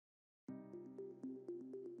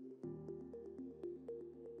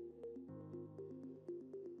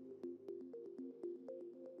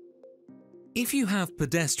If you have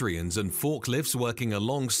pedestrians and forklifts working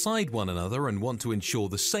alongside one another and want to ensure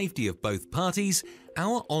the safety of both parties,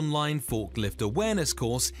 our online Forklift Awareness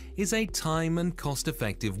course is a time and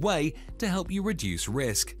cost-effective way to help you reduce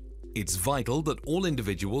risk. It's vital that all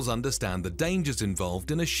individuals understand the dangers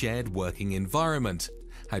involved in a shared working environment,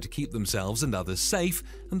 how to keep themselves and others safe,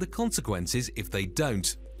 and the consequences if they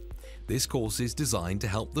don't. This course is designed to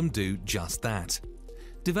help them do just that.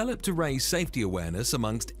 Developed to raise safety awareness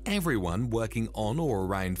amongst everyone working on or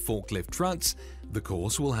around forklift trucks, the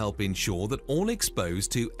course will help ensure that all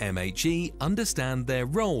exposed to MHE understand their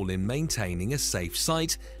role in maintaining a safe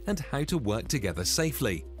site and how to work together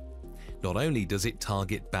safely. Not only does it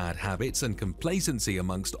target bad habits and complacency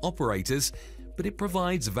amongst operators, but it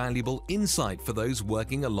provides valuable insight for those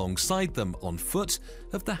working alongside them on foot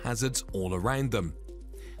of the hazards all around them.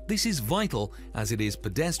 This is vital as it is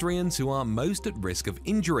pedestrians who are most at risk of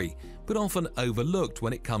injury, but often overlooked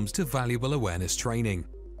when it comes to valuable awareness training.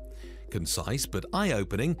 Concise but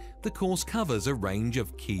eye-opening, the course covers a range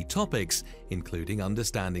of key topics, including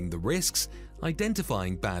understanding the risks,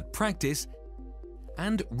 identifying bad practice,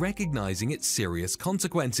 and recognizing its serious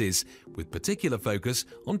consequences, with particular focus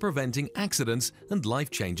on preventing accidents and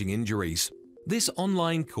life-changing injuries. This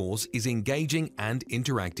online course is engaging and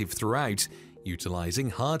interactive throughout, utilizing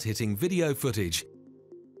hard-hitting video footage,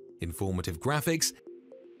 informative graphics,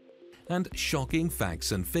 and shocking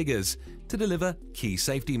facts and figures to deliver key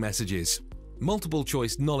safety messages.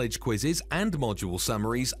 Multiple-choice knowledge quizzes and module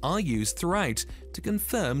summaries are used throughout to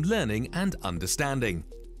confirm learning and understanding.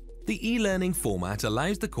 The e-learning format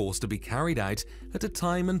allows the course to be carried out at a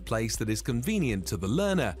time and place that is convenient to the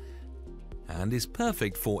learner and is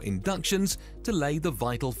perfect for inductions to lay the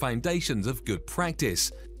vital foundations of good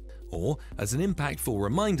practice, or as an impactful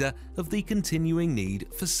reminder of the continuing need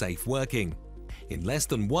for safe working. In less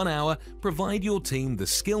than 1 hour, provide your team the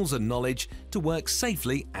skills and knowledge to work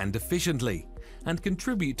safely and efficiently, and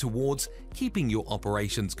contribute towards keeping your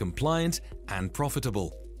operations compliant and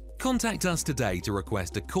profitable. Contact us today to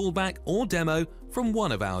request a callback or demo from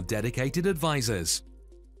one of our dedicated advisors.